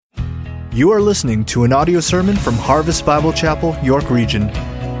You are listening to an audio sermon from Harvest Bible Chapel, York Region.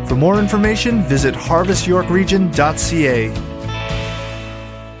 For more information, visit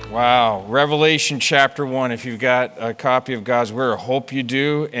harvestyorkregion.ca. Wow, Revelation chapter 1. If you've got a copy of God's Word, I hope you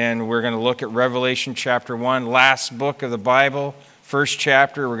do. And we're going to look at Revelation chapter 1, last book of the Bible, first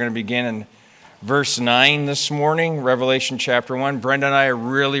chapter. We're going to begin in verse 9 this morning, Revelation chapter 1. Brenda and I are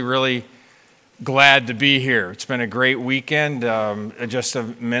really glad to be here. It's been a great weekend, just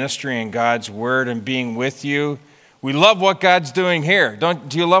of ministry and God's Word and being with you. We love what God's doing here.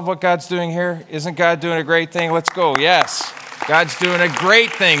 Do you love what God's doing here? Isn't God doing a great thing? Let's go. Yes, God's doing a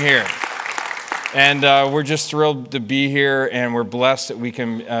great thing here. And we're just thrilled to be here, and we're blessed that we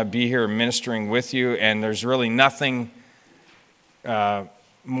can be here ministering with you. And there's really nothing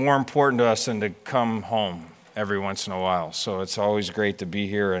more important to us than to come home every once in a while. So it's always great to be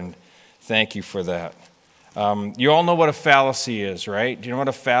here, and thank you for that. You all know what a fallacy is, right? Do you know what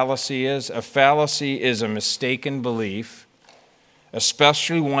a fallacy is? A fallacy is a mistaken belief,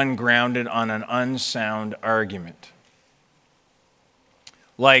 especially one grounded on an unsound argument.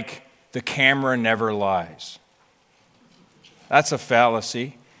 Like, the camera never lies. That's a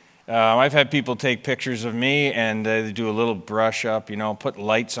fallacy. I've had people take pictures of me and they do a little brush up, put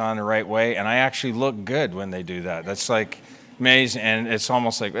lights on the right way, and I actually look good when they do that. That's like amazing, and it's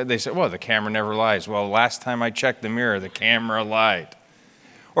almost like they say, well, the camera never lies. Well, last time I checked the mirror, the camera lied.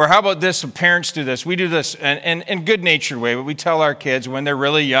 Or how about this? Parents do this. We do this in a good-natured way, but we tell our kids when they're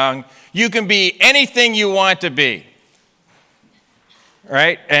really young, you can be anything you want to be.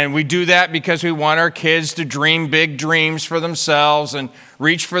 Right? And we do that because we want our kids to dream big dreams for themselves and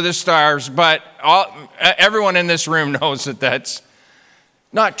reach for the stars. But everyone in this room knows that that's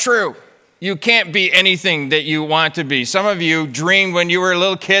not true. You can't be anything that you want to be. Some of you dreamed when you were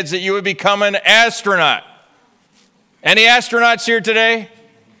little kids that you would become an astronaut. Any astronauts here today?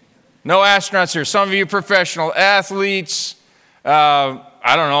 No astronauts here. Some of you professional athletes. I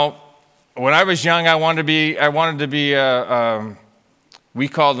don't know. When I was young, I wanted to be. We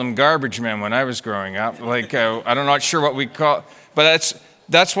called them garbage men when I was growing up. I'm not sure what we call, but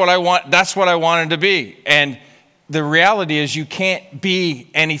that's what I want. That's what I wanted to be. And the reality is you can't be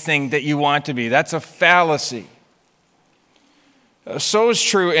anything that you want to be. That's a fallacy. So is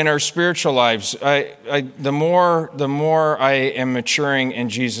true in our spiritual lives. The more I am maturing in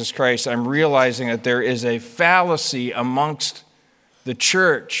Jesus Christ, I'm realizing that there is a fallacy amongst the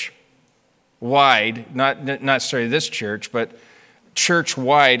church wide, not necessarily this church, but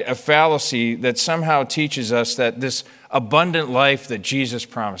church-wide, a fallacy that somehow teaches us that this abundant life that Jesus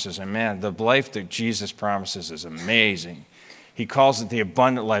promises, and man, the life that Jesus promises is amazing. He calls it the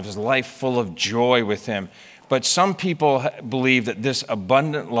abundant life, it's a life full of joy with Him. But some people believe that this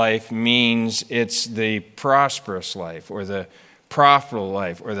abundant life means it's the prosperous life, or the profitable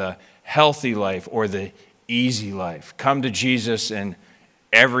life, or the healthy life, or the easy life. Come to Jesus and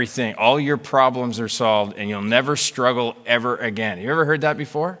everything, all your problems are solved, and you'll never struggle ever again. You ever heard that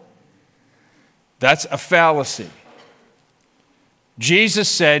before? That's a fallacy. Jesus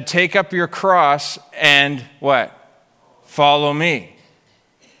said, take up your cross and what? Follow me.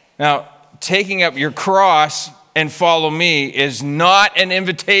 Now, taking up your cross and follow me is not an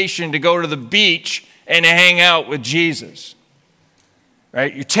invitation to go to the beach and hang out with Jesus.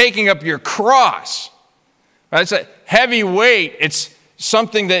 Right? You're taking up your cross. That's a heavy weight. It's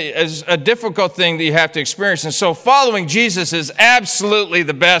something that is a difficult thing that you have to experience. And so following Jesus is absolutely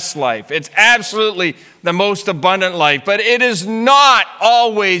the best life. It's absolutely the most abundant life. But it is not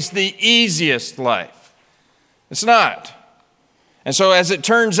always the easiest life. It's not. And so as it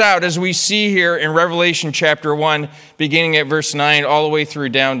turns out, as we see here in Revelation chapter 1, beginning at verse 9, all the way through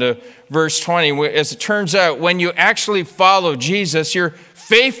down to verse 20, as it turns out, when you actually follow Jesus, your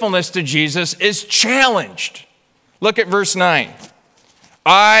faithfulness to Jesus is challenged. Look at verse 9.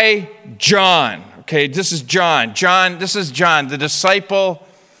 I, John, okay, this is John, the disciple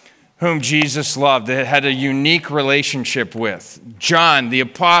whom Jesus loved, that had a unique relationship with. John, the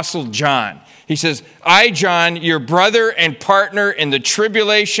apostle John. He says, I, John, your brother and partner in the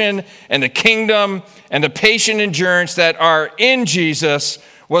tribulation and the kingdom and the patient endurance that are in Jesus,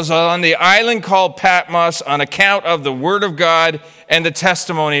 was on the island called Patmos on account of the word of God and the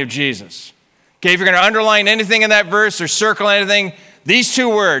testimony of Jesus. Okay, if you're going to underline anything in that verse or circle anything, these two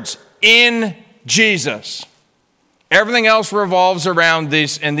words, in Jesus. Everything else revolves around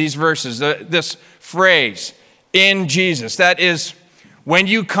these verses. This phrase, in Jesus. That is, when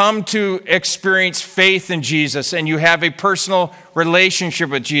you come to experience faith in Jesus and you have a personal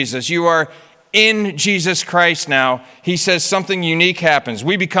relationship with Jesus, you are in Jesus Christ now. He says something unique happens.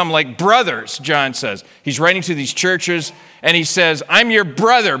 We become like brothers, John says. He's writing to these churches, And he says, I'm your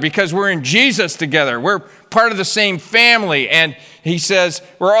brother because we're in Jesus together. We're part of the same family. And he says,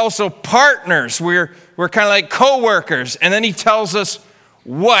 we're also partners. We're kind of like co-workers. And then he tells us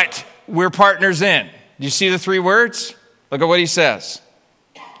what we're partners in. Do you see the three words? Look at what he says.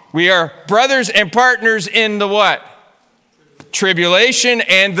 We are brothers and partners in the what? Tribulation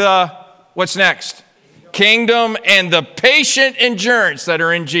and the, what's next? Kingdom and the patient endurance that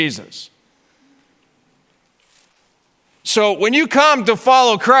are in Jesus. So when you come to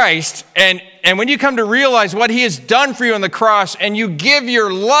follow Christ and when you come to realize what he has done for you on the cross and you give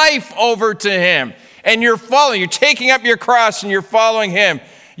your life over to him and you're taking up your cross and you're following him,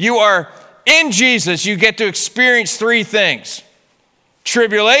 you are in Jesus, you get to experience three things: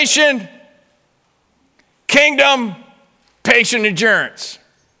 tribulation, kingdom, patient endurance.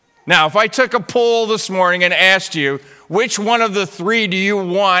 Now, if I took a poll this morning and asked you, which one of the three do you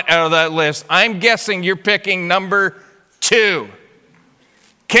want out of that list? I'm guessing you're picking number 2.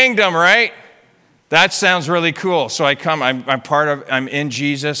 Kingdom, right? That sounds really cool. So I'm in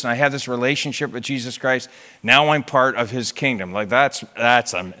Jesus, and I have this relationship with Jesus Christ. Now I'm part of his kingdom. Like that's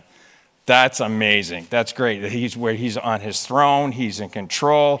amazing. That's great. He's on his throne. He's in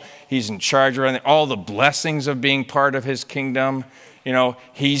control. He's in charge of all the blessings of being part of his kingdom. You know,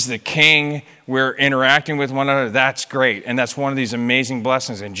 he's the king. We're interacting with one another. That's great. And that's one of these amazing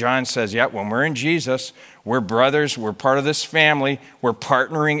blessings. And John says, yeah, when we're in Jesus, we're brothers. We're part of this family. We're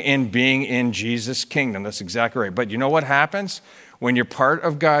partnering in being in Jesus' kingdom. That's exactly right. But you know what happens? When you're part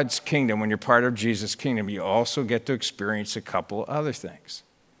of God's kingdom, when you're part of Jesus' kingdom, you also get to experience a couple other things.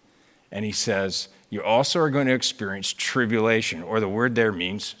 And he says, you also are going to experience tribulation, or the word there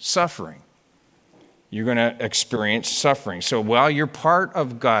means suffering. You're going to experience suffering. So while you're part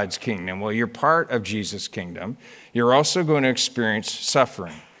of God's kingdom, while you're part of Jesus' kingdom, you're also going to experience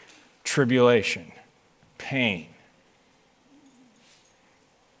suffering, tribulation, pain.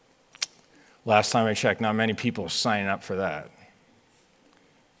 Last time I checked, not many people sign up for that.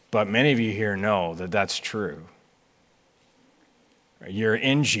 But many of you here know that that's true. You're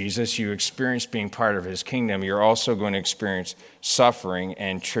in Jesus, you experience being part of his kingdom. You're also going to experience suffering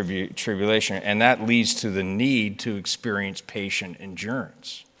and tribulation. And that leads to the need to experience patient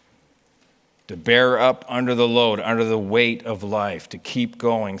endurance. To bear up under the load, under the weight of life, to keep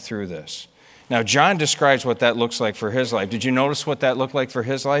going through this. Now, John describes what that looks like for his life. Did you notice what that looked like for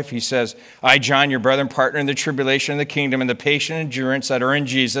his life? He says, I, John, your brother and partner in the tribulation of the kingdom and the patient endurance that are in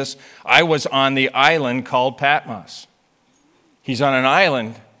Jesus, I was on the island called Patmos. He's on an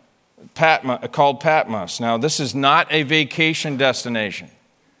island called Patmos. Now, this is not a vacation destination,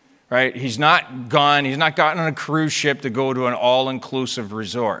 right? He's not gotten on a cruise ship to go to an all-inclusive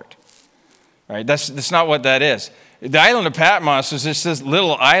resort, right? That's not what that is. The island of Patmos is just this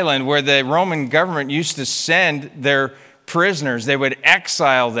little island where the Roman government used to send their prisoners. They would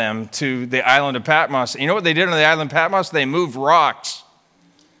exile them to the island of Patmos. You know what they did on the island of Patmos? They moved rocks.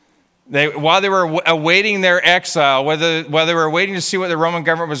 While they were awaiting their exile, whether they were waiting to see what the Roman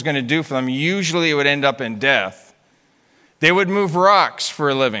government was going to do for them, usually it would end up in death. They would move rocks for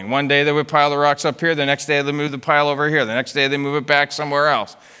a living. One day they would pile the rocks up here. The next day they move the pile over here. The next day they move it back somewhere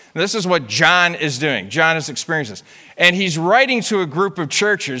else. And this is what John is doing. John has experienced this. And he's writing to a group of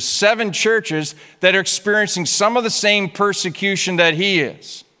churches, 7 churches, that are experiencing some of the same persecution that he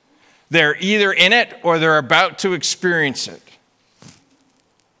is. They're either in it or they're about to experience it.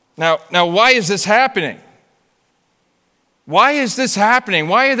 Now, why is this happening? Why is this happening?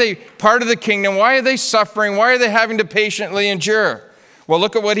 Why are they part of the kingdom? Why are they suffering? Why are they having to patiently endure? Well,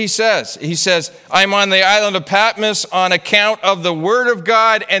 look at what he says. He says, I'm on the island of Patmos on account of the word of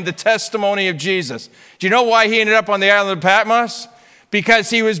God and the testimony of Jesus. Do you know why he ended up on the island of Patmos?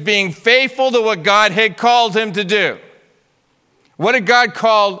 Because he was being faithful to what God had called him to do. What did God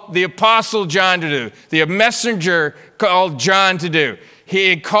call the apostle John to do? The messenger called John to do? He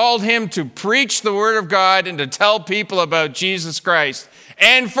had called him to preach the word of God and to tell people about Jesus Christ.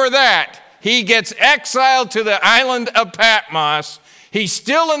 And for that, he gets exiled to the island of Patmos. He's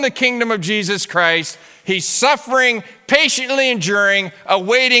still in the kingdom of Jesus Christ. He's suffering, patiently enduring,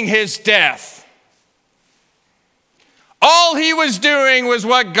 awaiting his death. All he was doing was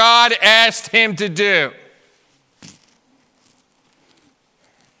what God asked him to do.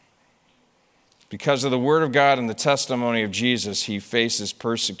 Because of the word of God and the testimony of Jesus, he faces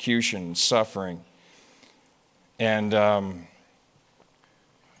persecution and suffering. And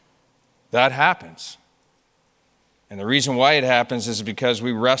that happens. And the reason why it happens is because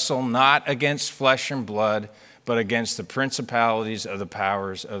we wrestle not against flesh and blood, but against the principalities of the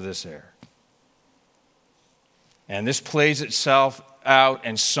powers of this air. And this plays itself out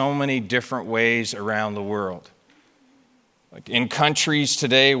in so many different ways around the world. Like in countries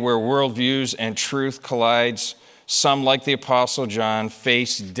today where worldviews and truth collides, some, like the Apostle John,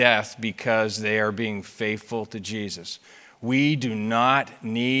 face death because they are being faithful to Jesus. We do not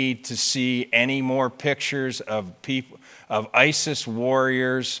need to see any more pictures of people, of ISIS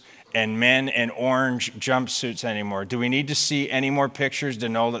warriors and men in orange jumpsuits anymore. Do we need to see any more pictures to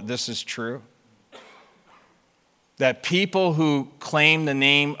know that this is true? That people who claim the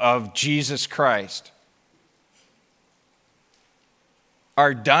name of Jesus Christ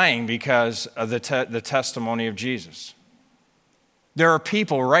are dying because of the testimony of Jesus. There are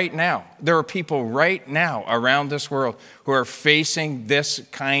people right now around this world who are facing this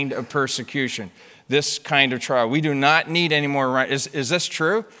kind of persecution, this kind of trial. We do not need any more. Is this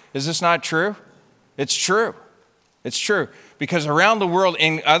true? Is this not true? It's true. It's true. Because around the world,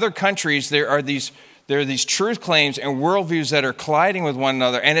 in other countries, there are these truth claims and worldviews that are colliding with one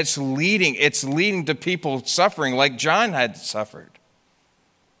another, and it's leading to people suffering like John had suffered.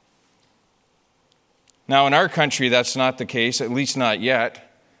 Now, in our country, that's not the case, at least not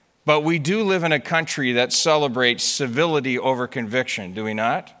yet. But we do live in a country that celebrates civility over conviction, do we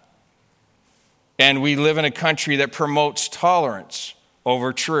not? And we live in a country that promotes tolerance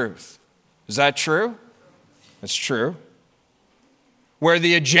over truth. Is that true? That's true. Where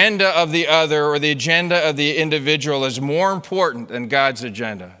the agenda of the other or the agenda of the individual is more important than God's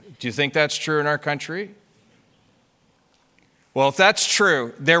agenda. Do you think that's true in our country? Well, if that's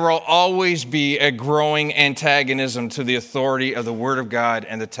true, there will always be a growing antagonism to the authority of the Word of God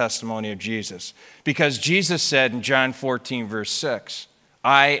and the testimony of Jesus. Because Jesus said in John 14, verse 6,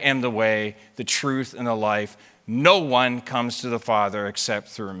 I am the way, the truth, and the life. No one comes to the Father except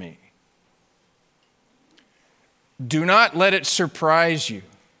through me. Do not let it surprise you,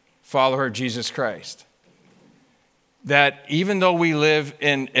 follower of Jesus Christ, that even though we live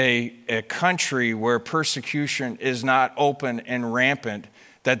in a country where persecution is not open and rampant,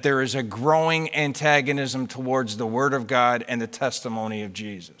 that there is a growing antagonism towards the Word of God and the testimony of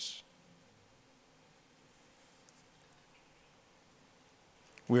Jesus.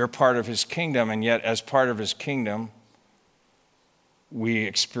 We are part of His kingdom, and yet as part of His kingdom, we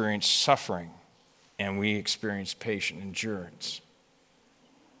experience suffering and we experience patient endurance.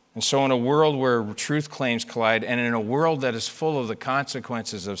 And so in a world where truth claims collide, and in a world that is full of the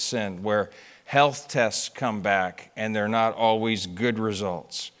consequences of sin, where health tests come back and they're not always good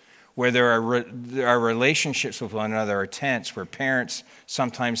results, where there are relationships with one another are tense, where parents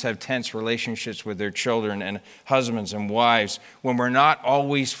sometimes have tense relationships with their children and husbands and wives, when we're not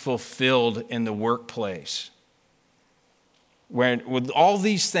always fulfilled in the workplace, with all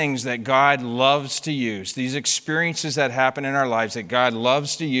these things that God loves to use, these experiences that happen in our lives that God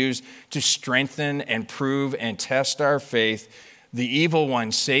loves to use to strengthen and prove and test our faith, the evil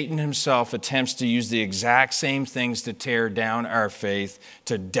one, Satan himself, attempts to use the exact same things to tear down our faith,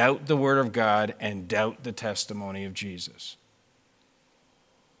 to doubt the Word of God and doubt the testimony of Jesus.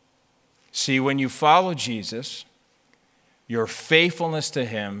 See, when you follow Jesus, your faithfulness to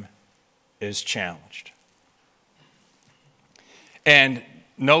Him is challenged. And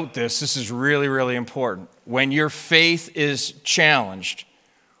note this is really, really important. When your faith is challenged,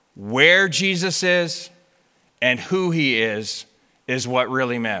 where Jesus is and who He is what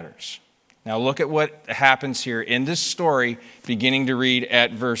really matters. Now look at what happens here in this story, beginning to read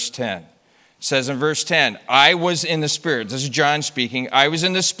at verse 10. It says in verse 10, I was in the Spirit. This is John speaking. I was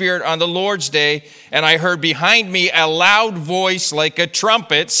in the Spirit on the Lord's day, and I heard behind me a loud voice like a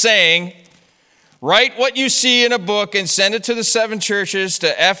trumpet saying, write what you see in a book and send it to the 7 churches, to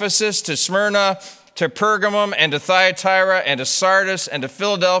Ephesus, to Smyrna, to Pergamum, and to Thyatira, and to Sardis, and to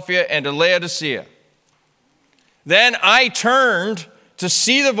Philadelphia, and to Laodicea. Then I turned to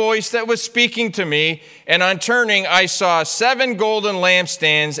see the voice that was speaking to me, and on turning I saw 7 golden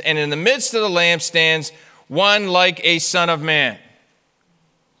lampstands, and in the midst of the lampstands, one like a son of man.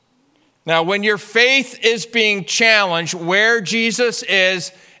 Now, when your faith is being challenged, where Jesus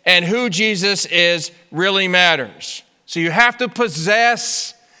is and who Jesus is really matters. So you have to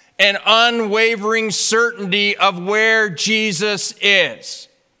possess an unwavering certainty of where Jesus is.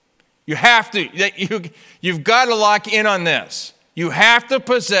 You have to. You've got to lock in on this. You have to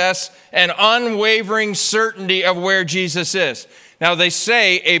possess an unwavering certainty of where Jesus is. Now they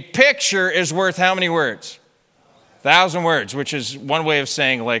say a picture is worth how many words? 1,000 words, which is one way of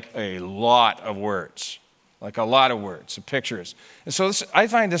saying like a lot of words. Like a lot of words, a picture is. And so I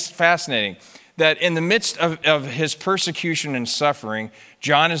find this fascinating, that in the midst of his persecution and suffering,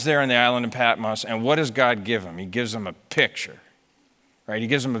 John is there on the island of Patmos, and what does God give him? He gives him a picture, right? He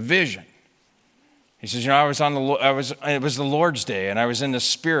gives him a vision. He says, it was the Lord's day, and I was in the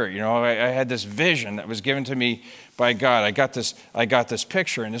Spirit. I had this vision that was given to me by God. I got this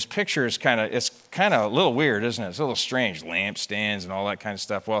picture, and this picture is kind of a little weird, isn't it? It's a little strange, lampstands and all that kind of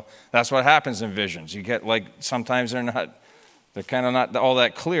stuff. Well, that's what happens in visions. You get sometimes they're kind of not all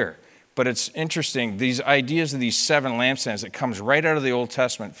that clear. But it's interesting, these ideas of these 7 lampstands, it comes right out of the Old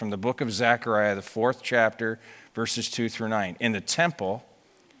Testament from the book of Zechariah, the 4th chapter, verses 2 through 9. In the temple,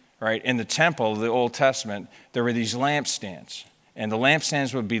 of the Old Testament, there were these lampstands. And the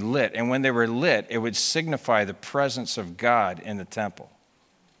lampstands would be lit. And when they were lit, it would signify the presence of God in the temple.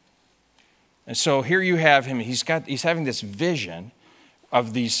 And so here you have him. He's having this vision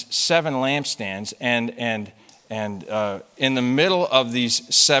of these 7 lampstands. And in the middle of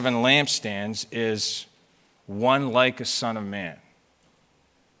these 7 lampstands is one like a son of man.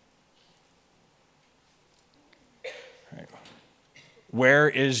 Right. Where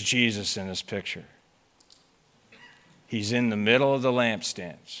is Jesus in this picture? He's in the middle of the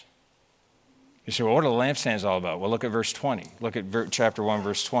lampstands. You say, well, what are the lampstands all about? Well, look at verse 20. Look at chapter 1,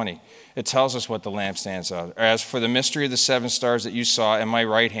 verse 20. It tells us what the lampstands are. As for the mystery of the 7 stars that you saw in my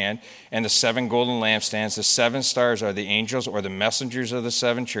right hand and the 7 golden lampstands, the 7 stars are the angels or the messengers of the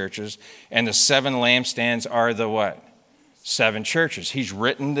 7 churches, and the 7 lampstands are the what? 7 churches. He's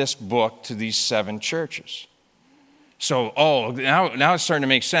written this book to these 7 churches. So, now it's starting to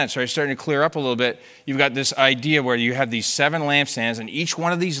make sense. So it's starting to clear up a little bit. You've got this idea where you have these 7 lampstands, and each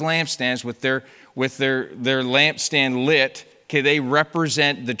one of these lampstands with their lampstand lit, okay, they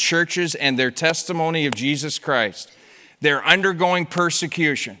represent the churches and their testimony of Jesus Christ. They're undergoing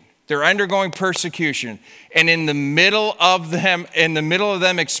persecution. And in the middle of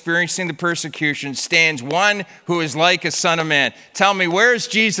them experiencing the persecution stands one who is like a son of man. Tell me, where is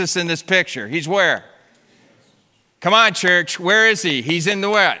Jesus in this picture? He's where? Come on, church. Where is he? He's in the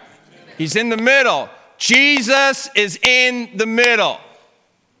what? He's in the middle. Jesus is in the middle.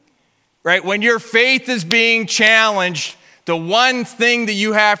 Right? When your faith is being challenged, the one thing that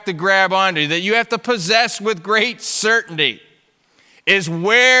you have to grab onto, that you have to possess with great certainty, is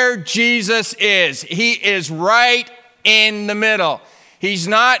where Jesus is. He is right in the middle. He's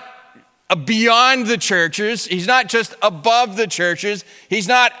not beyond the churches. He's not just above the churches. He's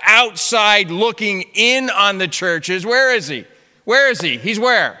not outside looking in on the churches. Where is he? He's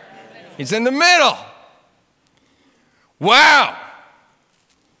where? He's in the middle. Wow.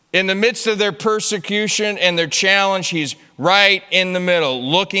 In the midst of their persecution and their challenge, he's right in the middle,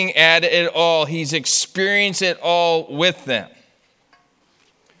 looking at it all. He's experienced it all with them.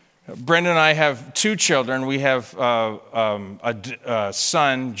 Brenda and I have 2 children. We have a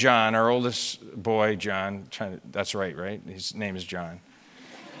son, John, our oldest boy, John. That's right? His name is John.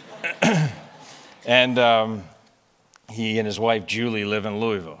 And he and his wife, Julie, live in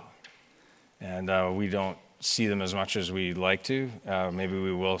Louisville. And we don't see them as much as we'd like to. Maybe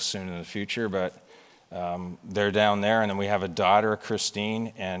we will soon in the future, but they're down there. And then we have a daughter,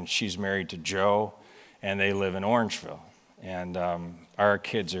 Christine, and she's married to Joe, and they live in Orangeville. And our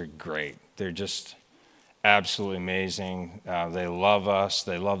kids are great. They're just absolutely amazing. They love us.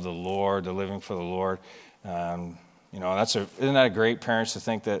 They love the Lord. They're living for the Lord. Isn't that great, parents, to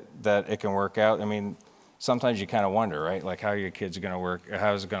think that it can work out? I mean, sometimes you kind of wonder, right? Like, how are your kids going to work?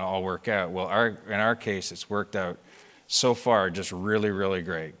 How is it going to all work out? Well, in our case, it's worked out so far just really, really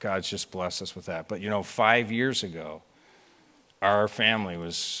great. God's just blessed us with that. But, 5 years ago, our family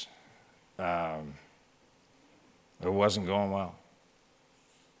was... it wasn't going well.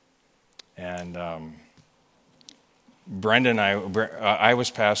 And Brenda and I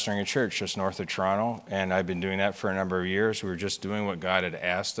was pastoring a church just north of Toronto, and I've been doing that for a number of years. We were just doing what God had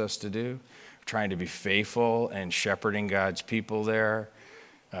asked us to do, trying to be faithful and shepherding God's people there,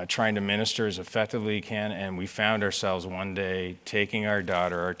 trying to minister as effectively as we can. And we found ourselves one day taking our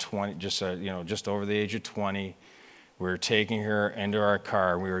daughter, just over the age of 20. We were taking her into our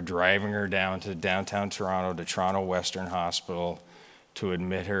car. We were driving her down to downtown Toronto to Toronto Western Hospital to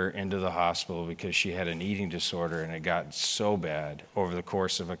admit her into the hospital because she had an eating disorder, and it got so bad over the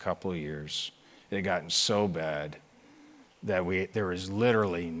course of a couple of years. It had gotten so bad that there was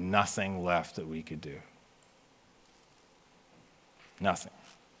literally nothing left that we could do. Nothing.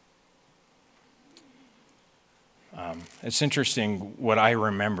 It's interesting what I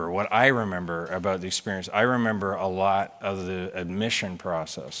remember about the experience. I remember a lot of the admission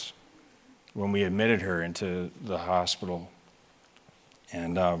process when we admitted her into the hospital.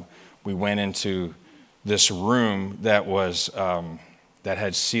 And we went into this room that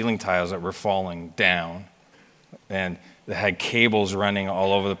had ceiling tiles that were falling down, and that had cables running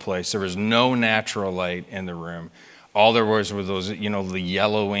all over the place. There was no natural light in the room. All there was were those, the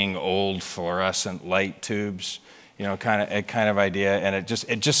yellowing old fluorescent light tubes, kind of idea. And it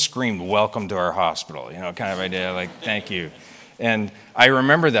just screamed, welcome to our hospital, kind of idea, like, thank you. And I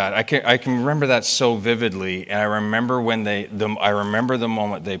remember that. I can remember that so vividly. And I remember I remember the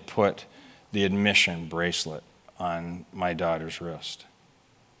moment they put the admission bracelet on my daughter's wrist.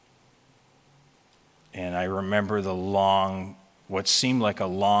 And I remember what seemed like a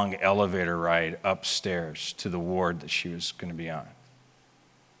long elevator ride upstairs to the ward that she was going to be on.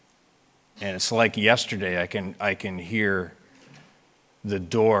 And it's like yesterday, I can hear the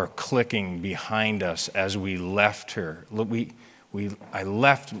door clicking behind us as we left her. I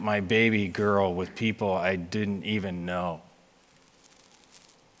left my baby girl with people I didn't even know.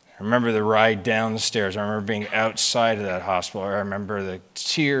 I remember the ride down the stairs. I remember being outside of that hospital. I remember the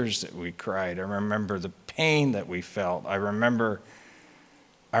tears that we cried. I remember the pain that we felt. I remember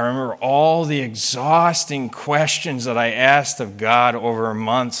all the exhausting questions that I asked of God over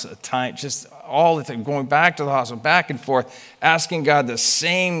months of time, just all the time, going back to the hospital, back and forth, asking God the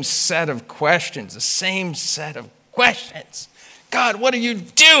same set of questions, God, what are you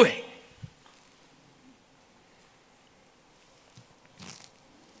doing?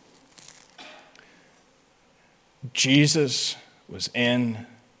 Jesus was in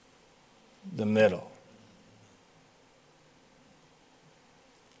the middle.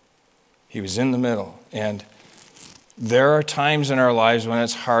 He was in the middle. And there are times in our lives when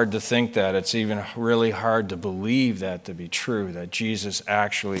it's hard to think that. It's even really hard to believe that to be true, that Jesus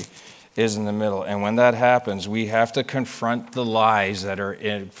actually is in the middle. And when that happens, we have to confront the lies that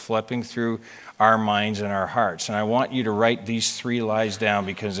are flipping through our minds and our hearts. And I want you to write these 3 lies down,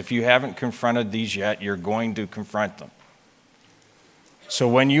 because if you haven't confronted these yet, you're going to confront them. So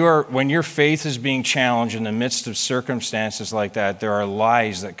when your faith is being challenged in the midst of circumstances like that, there are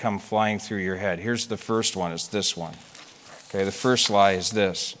lies that come flying through your head. Here's the first one. It's this one. Okay, the first lie is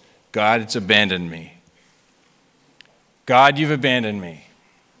this. God, it's abandoned me. God, you've abandoned me.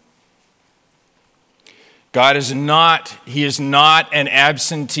 God is not an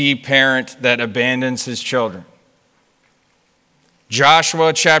absentee parent that abandons his children.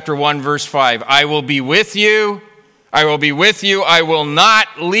 Joshua chapter 1, verse 5, I will be with you. I will be with you. I will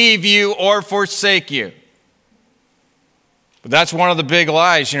not leave you or forsake you. But that's one of the big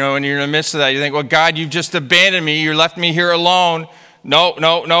lies, when you're in the midst of that. You think, well, God, you've just abandoned me. You left me here alone.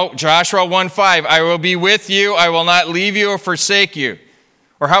 No. Joshua 1:5, I will be with you. I will not leave you or forsake you.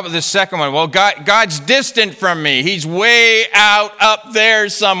 Or how about the second one? Well, God's distant from me. He's way out up there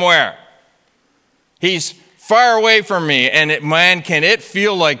somewhere. He's far away from me. And man, can it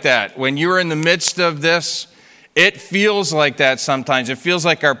feel like that when you're in the midst of this? It feels like that sometimes. It feels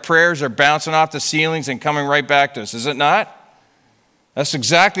like our prayers are bouncing off the ceilings and coming right back to us. Is it not? That's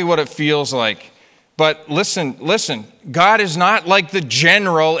exactly what it feels like. But listen. God is not like the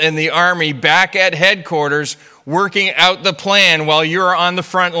general in the army back at headquarters working out the plan while you're on the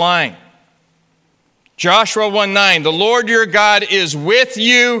front line. Joshua 1:9, the Lord your God is with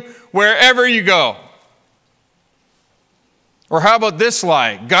you wherever you go. Or how about this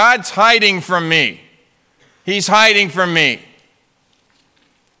lie? God's hiding from me. He's hiding from me.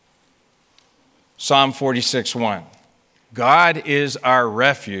 Psalm 46:1. God is our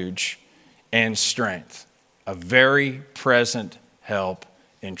refuge and strength, a very present help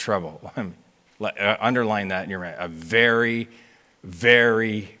in trouble. Underline that in your mind. A very,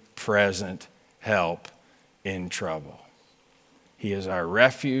 very present help in trouble. He is our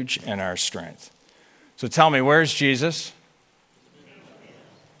refuge and our strength. So tell me, where's Jesus?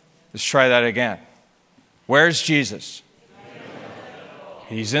 Let's try that again. Where's Jesus?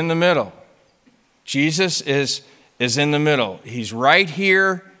 He's in the middle. Jesus is in the middle. He's right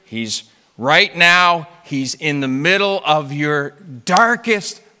here. He's right now. He's in the middle of your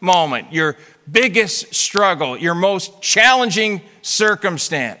darkest moment, your biggest struggle, your most challenging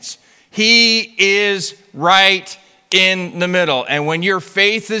circumstance. He is right in the middle. And when your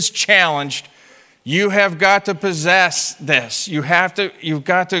faith is challenged, you have got to possess this. You've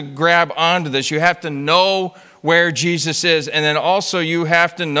got to grab onto this. You have to know where Jesus is. And then also you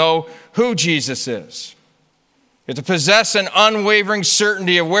have to know who Jesus is. You have to possess an unwavering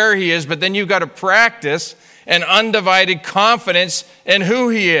certainty of where he is, but then you've got to practice an undivided confidence in who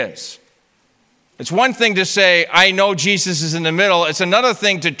he is. It's one thing to say, I know Jesus is in the middle. It's another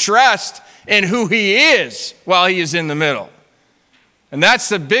thing to trust in who he is while he is in the middle. And that's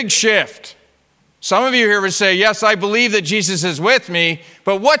the big shift. Some of you here would say, yes, I believe that Jesus is with me,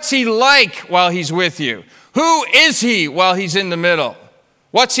 but what's he like while he's with you? Who is he while he's in the middle?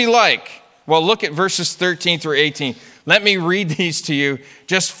 What's he like? Well, look at verses 13 through 18. Let me read these to you.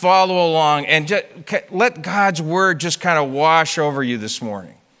 Just follow along and let God's word just kind of wash over you this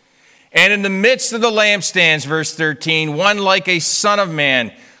morning. And in the midst of the lampstands, verse 13, one like a son of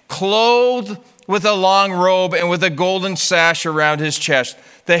man, clothed with a long robe and with a golden sash around his chest.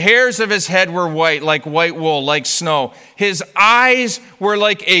 The hairs of his head were white, like white wool, like snow. His eyes were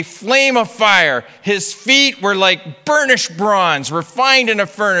like a flame of fire. His feet were like burnished bronze, refined in a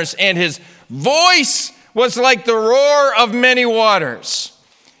furnace. And his voice was like the roar of many waters.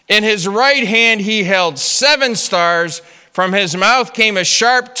 In his right hand he held 7 stars. From his mouth came a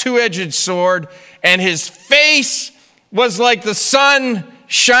sharp 2-edged sword. And his face was like the sun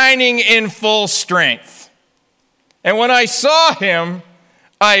shining in full strength. And when I saw him,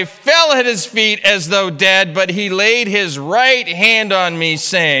 I fell at his feet as though dead, but he laid his right hand on me,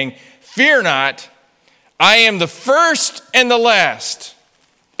 saying, "Fear not, I am the first and the last,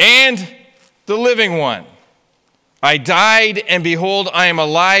 and the living one. I died, and behold, I am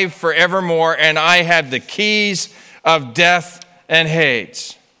alive forevermore, and I have the keys of death and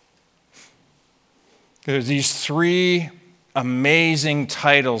Hades." There's these 3 amazing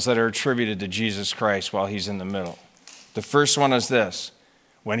titles that are attributed to Jesus Christ while he's in the middle. The first one is this.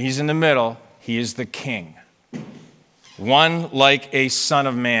 When he's in the middle, he is the king. One like a son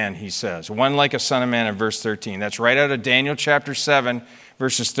of man, he says. One like a son of man in verse 13. That's right out of Daniel chapter 7,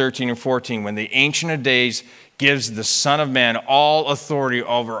 verses 13 and 14, when the Ancient of Days gives the Son of Man all authority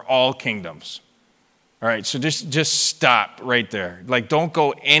over all kingdoms. All right, so just stop right there. Like, don't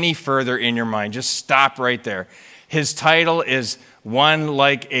go any further in your mind. Just stop right there. His title is one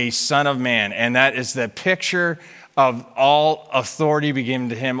like a son of man, and that is the picture of all authority given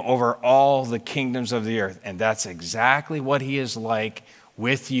to him over all the kingdoms of the earth. And that's exactly what he is like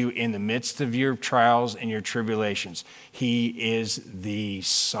with you in the midst of your trials and your tribulations. He is the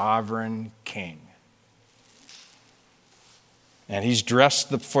sovereign king. And he's dressed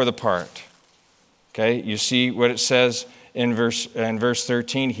for the part. Okay, you see what it says in verse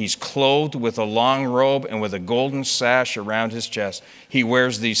 13. He's clothed with a long robe and with a golden sash around his chest. He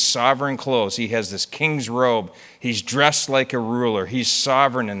wears these sovereign clothes. He has this king's robe. He's dressed like a ruler. He's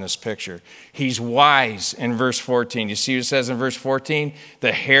sovereign in this picture. He's wise in verse 14. You see what it says in verse 14?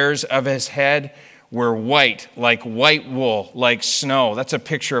 The hairs of his head were white, like white wool, like snow. That's a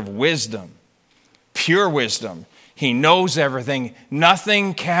picture of wisdom, pure wisdom. He knows everything.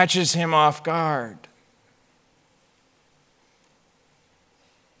 Nothing catches him off guard.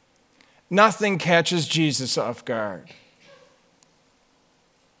 Nothing catches Jesus off guard.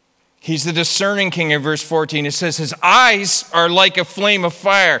 He's the discerning king in verse 14. It says his eyes are like a flame of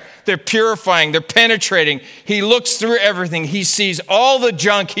fire. They're purifying. They're penetrating. He looks through everything. He sees all the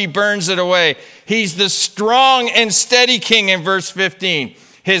junk. He burns it away. He's the strong and steady king in verse 15.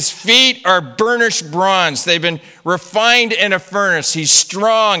 His feet are burnished bronze. They've been refined in a furnace. He's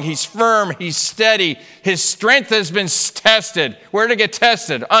strong. He's firm. He's steady. His strength has been tested. Where did it get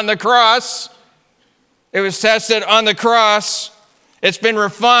tested? On the cross. It was tested on the cross. It's been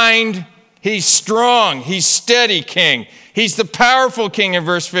refined. He's strong. He's steady king. He's the powerful king in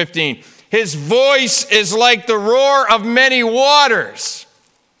verse 15. His voice is like the roar of many waters.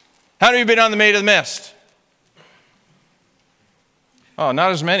 How many of you been on the Maid of the Mist? Oh,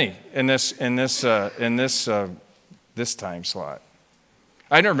 not as many in this time slot.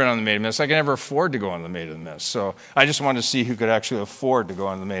 I've never been on the Maid of the Mist. I can never afford to go on the Maid of the Mist. So I just wanted to see who could actually afford to go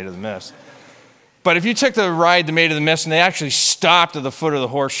on the Maid of the Mist. But if you took the ride, the Maid of the Mist, and they actually stopped at the foot of the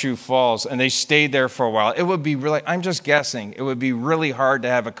Horseshoe Falls and they stayed there for a while, it would be really, I'm just guessing, it would be really hard to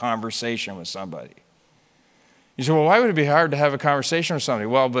have a conversation with somebody. You say, well, why would it be hard to have a conversation with somebody?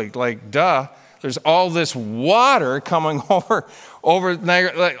 Well, like duh. There's all this water coming over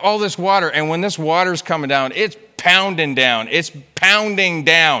like all this water. And when this water's coming down, it's pounding down. It's pounding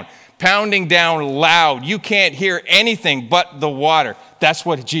down loud. You can't hear anything but the water. That's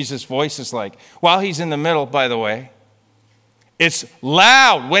what Jesus' voice is like. While he's in the middle, by the way, it's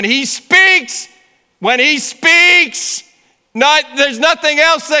loud. When he speaks, there's nothing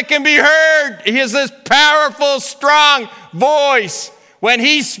else that can be heard. He has this powerful, strong voice. When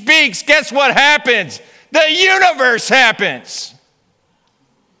he speaks, guess what happens? The universe happens.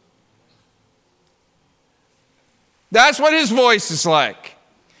 That's what his voice is like.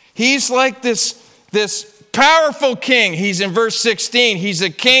 He's like this powerful king. He's in verse 16. He's a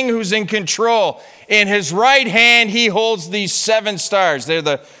king who's in control. In his right hand, he holds these 7 stars. They're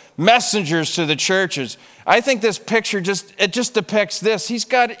the messengers to the churches. I think this picture just depicts this. He's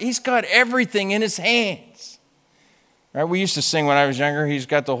got everything in his hands. Right? We used to sing when I was younger, he's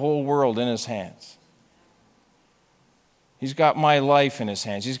got the whole world in his hands. He's got my life in his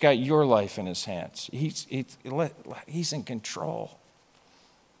hands. He's got your life in his hands. He's in control.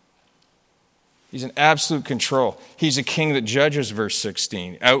 He's in absolute control. He's a king that judges, verse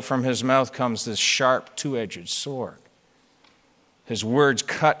 16. Out from his mouth comes this sharp, two-edged sword. His words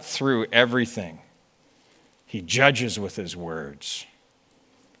cut through everything. He judges with his words.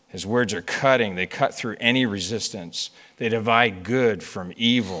 His words are cutting. They cut through any resistance. They divide good from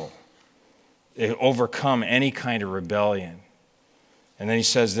evil. They overcome any kind of rebellion. And then he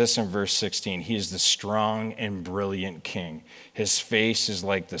says this in verse 16. He is the strong and brilliant king. His face is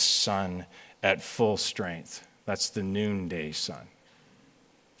like the sun at full strength. That's the noonday sun.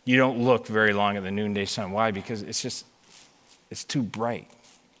 You don't look very long at the noonday sun. Why? Because it's too bright.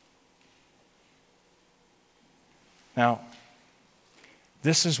 Now,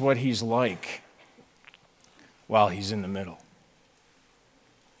 this is what he's like while he's in the middle.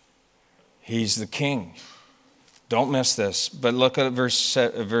 He's the king. Don't miss this. But look at verse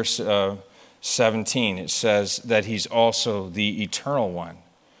 17. It says that he's also the eternal one.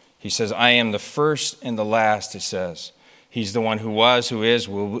 He says, I am the first and the last, it says. He's the one who was, who is,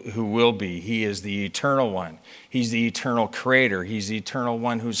 who will be. He is the eternal one. He's the eternal creator. He's the eternal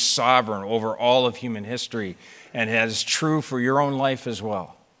one who's sovereign over all of human history. And that is true for your own life as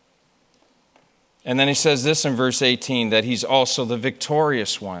well. And then he says this in verse 18, that he's also the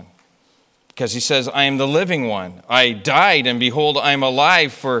victorious one. Because he says, I am the living one. I died, and behold, I am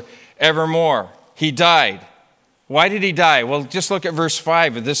alive forevermore. He died. Why did he die? Well, just look at verse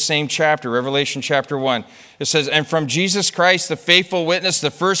 5 of this same chapter, Revelation chapter 1. It says, and from Jesus Christ, the faithful witness, the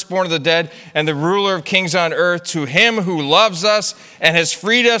firstborn of the dead, and the ruler of kings on earth, to him who loves us and has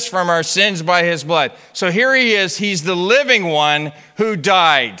freed us from our sins by his blood. So here he is. He's the living one who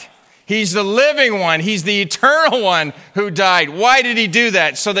died. He's the living one. He's the eternal one who died. Why did he do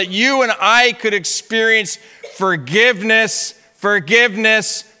that? So that you and I could experience forgiveness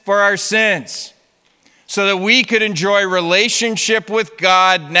for our sins. So that we could enjoy relationship with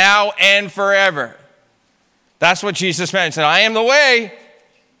God now and forever. That's what Jesus meant. He said, I am the way.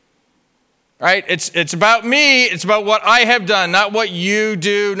 Right? It's about me. It's about what I have done, not what you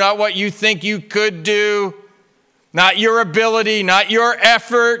do, not what you think you could do, not your ability, not your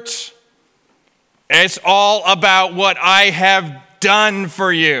effort. It's all about what I have done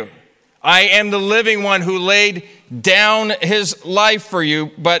for you. I am the living one who laid down his life for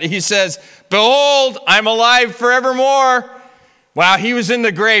you. But he says, behold, I'm alive forevermore. Wow, he was in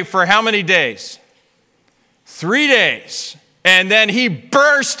the grave for how many days? 3 days. And then he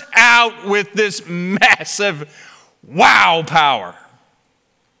burst out with this massive wow power.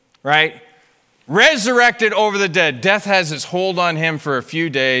 Right? Resurrected over the dead. Death has its hold on him for a few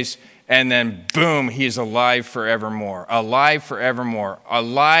days. And then boom, he's alive forevermore. Alive forevermore.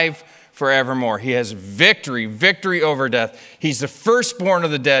 Alive forevermore. He has victory over death. He's the firstborn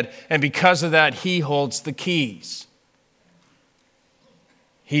of the dead, and because of that, he holds the keys.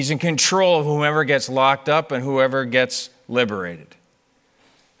 He's in control of whoever gets locked up and whoever gets liberated.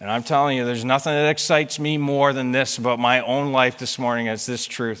 And I'm telling you, there's nothing that excites me more than this about my own life this morning as this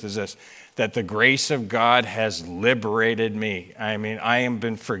truth is this, that the grace of God has liberated me. I mean, I have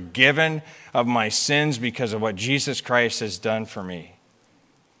been forgiven of my sins because of what Jesus Christ has done for me.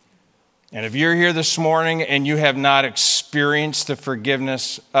 And if you're here this morning and you have not experienced the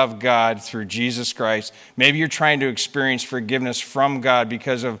forgiveness of God through Jesus Christ, maybe you're trying to experience forgiveness from God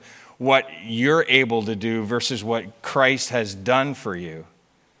because of what you're able to do versus what Christ has done for you.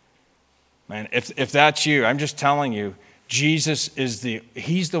 Man, if that's you, I'm just telling you, Jesus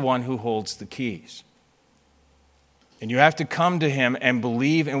he's the one who holds the keys. And you have to come to him and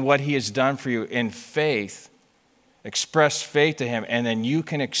believe in what he has done for you in faith. Express faith to him, and then you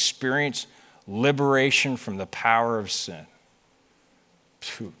can experience liberation from the power of sin.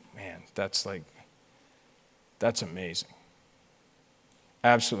 Man, that's amazing.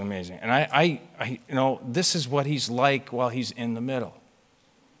 Absolutely amazing. And I this is what he's like while he's in the middle.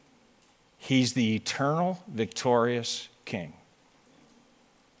 He's the eternal, victorious King.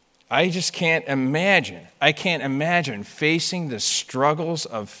 I just can't imagine. I can't imagine facing the struggles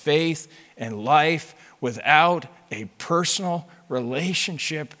of faith and life without a personal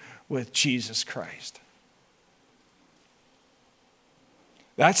relationship with Jesus Christ.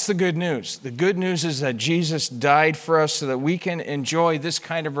 That's the good news. The good news is that Jesus died for us so that we can enjoy this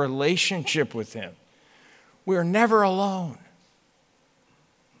kind of relationship with him. We're never alone.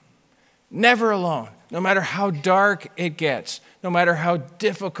 Never alone. No matter how dark it gets, no matter how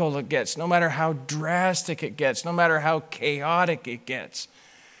difficult it gets, no matter how drastic it gets, no matter how chaotic it gets,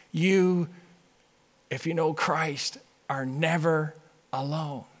 you, if you know Christ, are never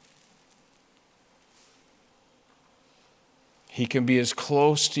alone. He can be as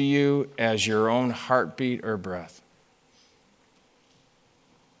close to you as your own heartbeat or breath.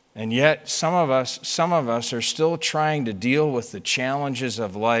 And yet, some of us are still trying to deal with the challenges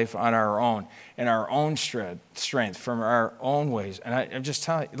of life on our own, in our own strength, from our own ways. And I'm just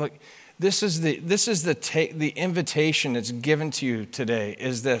telling you, look, this is the invitation that's given to you today,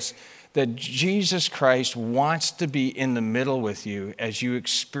 is this, that Jesus Christ wants to be in the middle with you as you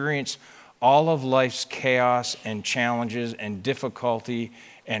experience all of life's chaos and challenges and difficulty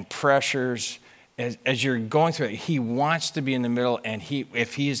and pressures. As you're going through it, he wants to be in the middle, and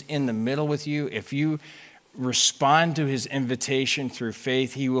if he is in the middle with you, if you respond to his invitation through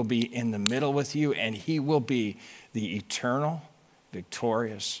faith, he will be in the middle with you, and he will be the eternal,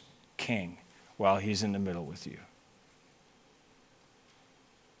 victorious King while he's in the middle with you.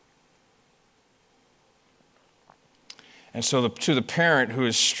 And so to the parent who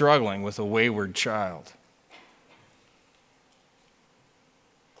is struggling with a wayward child,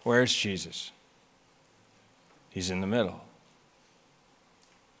 where's Jesus? He's in the middle.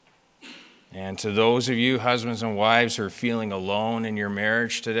 And to those of you, husbands and wives, who are feeling alone in your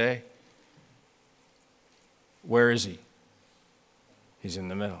marriage today, where is he? He's in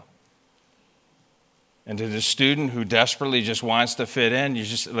the middle. And to the student who desperately just wants to fit in,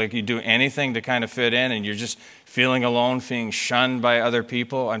 you do anything to kind of fit in, and you're just feeling alone, feeling shunned by other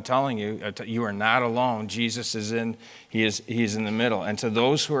people, I'm telling you, you are not alone. Jesus is he's in the middle. And to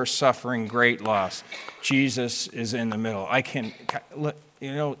those who are suffering great loss, Jesus is in the middle.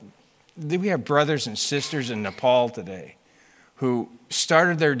 We have brothers and sisters in Nepal today who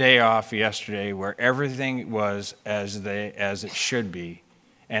started their day off yesterday where everything was as it should be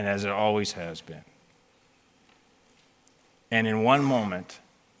and as it always has been. And in one moment,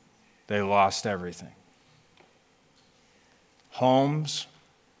 they lost everything. Homes,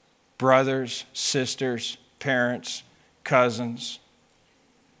 brothers, sisters, parents, cousins,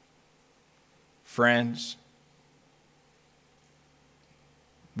 friends,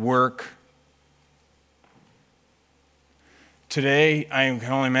 work. Today, I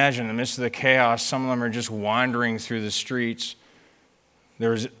can only imagine, in the midst of the chaos, some of them are just wandering through the streets.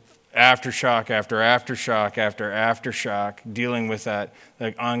 There's aftershock after aftershock after aftershock, dealing with that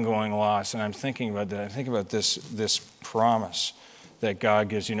ongoing loss. And I'm thinking about that. I think about this promise that God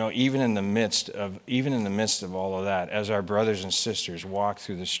gives. Even in the midst of all of that, as our brothers and sisters walk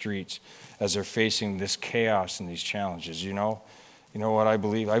through the streets, as they're facing this chaos and these challenges, you know what I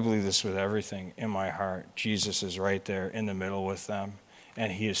believe? I believe this with everything in my heart. Jesus is right there in the middle with them,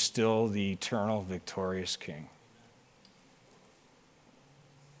 and he is still the eternal, victorious King.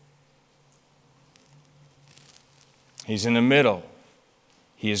 He's in the middle.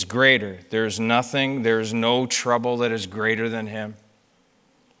 He is greater. There is no trouble that is greater than him.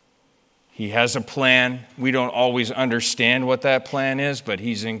 He has a plan. We don't always understand what that plan is, but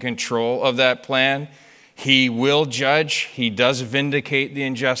he's in control of that plan. He will judge. He does vindicate the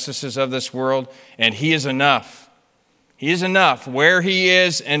injustices of this world, and he is enough. He is enough. Where he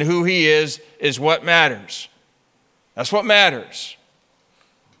is and who he is what matters. That's what matters.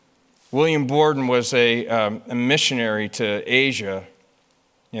 William Borden was a missionary to Asia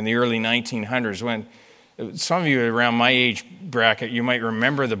in the early 1900s. When some of you around my age bracket, you might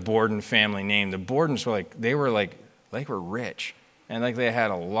remember the Borden family name. The Bordens were rich, and they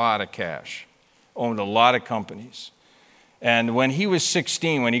had a lot of cash, owned a lot of companies. And when he was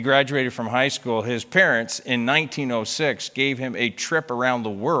 16, when he graduated from high school, his parents in 1906 gave him a trip around the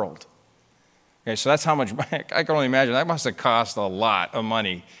world. Okay, so that's how much, I can only imagine, that must have cost a lot of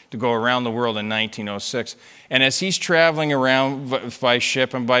money to go around the world in 1906. And as he's traveling around by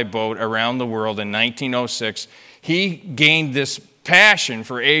ship and by boat around the world in 1906, he gained this passion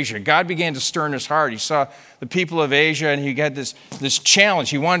for Asia. God began to stir in his heart. He saw the people of Asia, and he got this challenge.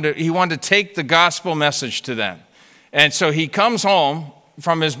 He wanted to take the gospel message to them. And so he comes home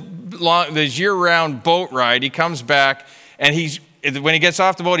from his year-round boat ride. He comes back, and when he gets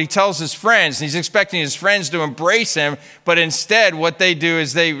off the boat, he tells his friends, and he's expecting his friends to embrace him, but instead what they do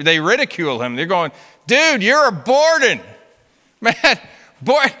is they ridicule him. They're going, dude, you're a Borden. Man,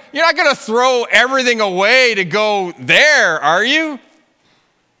 boy, you're not going to throw everything away to go there, are you?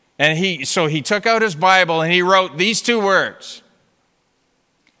 And so he took out his Bible and he wrote these two words: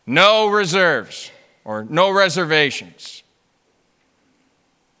 no reserves, or no reservations.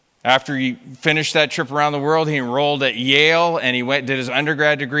 After he finished that trip around the world, he enrolled at Yale, and he did his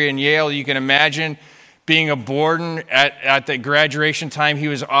undergrad degree in Yale. You can imagine being a Borden at the graduation time. He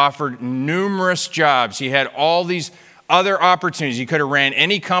was offered numerous jobs. He had all these other opportunities. He could have ran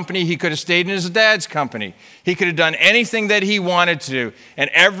any company. He could have stayed in his dad's company. He could have done anything that he wanted to.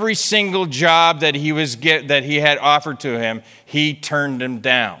 And every single job that he had offered to him, he turned them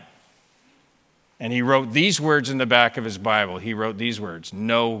down. And he wrote these words in the back of his Bible. He wrote these words,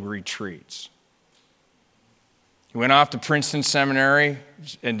 "No retreats." He went off to Princeton Seminary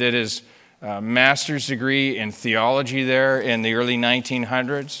and did his master's degree in theology there in the early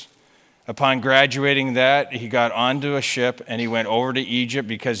 1900s. Upon graduating that, he got onto a ship and he went over to Egypt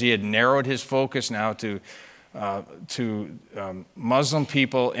because he had narrowed his focus now to Muslim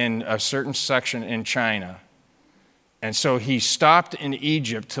people in a certain section in China. And so he stopped in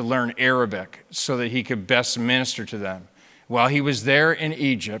Egypt to learn Arabic so that he could best minister to them. While he was there in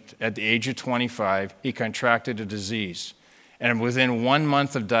Egypt, at the age of 25, he contracted a disease. And within 1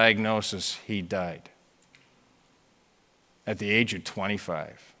 month of diagnosis, he died at the age of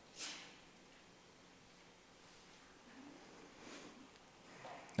 25.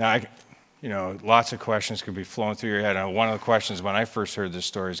 Now, lots of questions could be flowing through your head. And one of the questions when I first heard this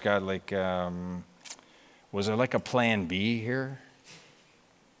story is, God, was there like a plan B here?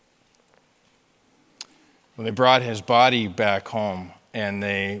 When they brought his body back home and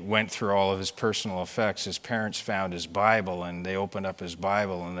they went through all of his personal effects, his parents found his Bible, and they opened up his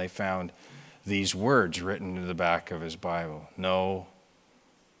Bible and they found these words written to the back of his Bible: no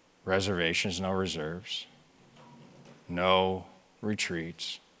reservations, no reserves, no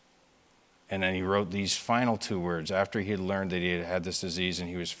retreats. And then he wrote these final 2 words. After he had learned that he had had this disease and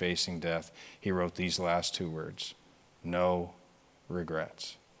he was facing death, he wrote these last 2 words: no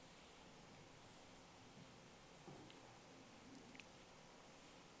regrets.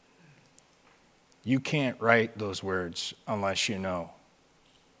 You can't write those words unless you know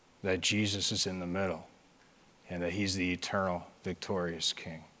that Jesus is in the middle and that he's the eternal, victorious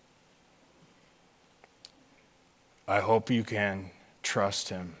King. I hope you can trust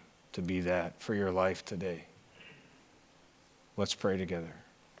him to be that for your life today. Let's pray together.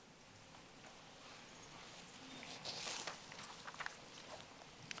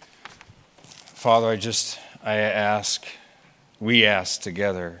 Father, we ask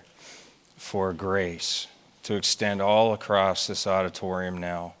together for grace to extend all across this auditorium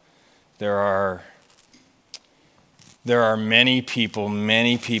now. There are many people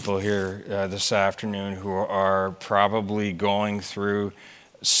here this afternoon who are probably going through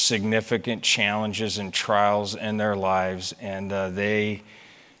significant challenges and trials in their lives, and they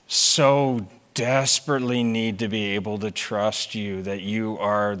so desperately need to be able to trust you, that you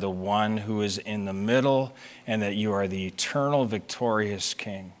are the one who is in the middle and that you are the eternal, victorious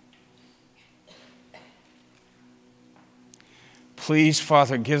King. Please,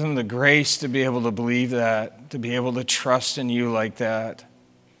 Father, give them the grace to be able to believe that, to be able to trust in you like that.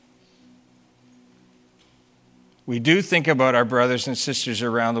 We do think about our brothers and sisters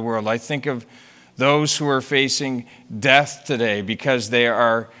around the world. I think of those who are facing death today because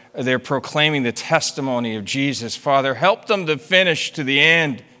they're proclaiming the testimony of Jesus. Father, help them to finish to the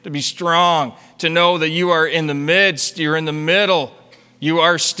end, to be strong, to know that you are in the midst, you're in the middle. You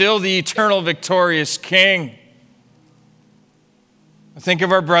are still the eternal, victorious King. I think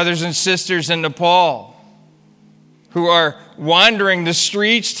of our brothers and sisters in Nepal who are wandering the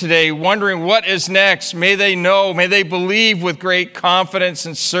streets today, wondering what is next. May they know, may they believe with great confidence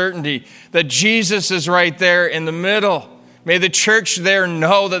and certainty that Jesus is right there in the middle. May the church there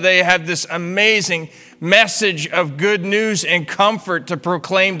know that they have this amazing message of good news and comfort to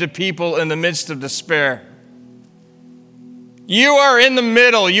proclaim to people in the midst of despair. You are in the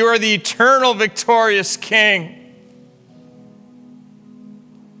middle. You are the eternal, victorious King.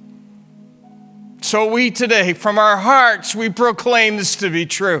 So we today, from our hearts, we proclaim this to be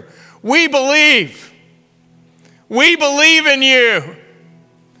true. We believe. We believe in you.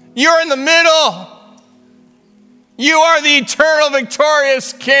 You're in the middle. You are the eternal,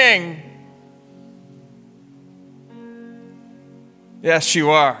 victorious King. Yes,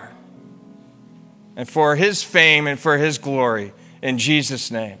 you are. And for his fame and for his glory, in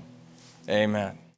Jesus' name, amen.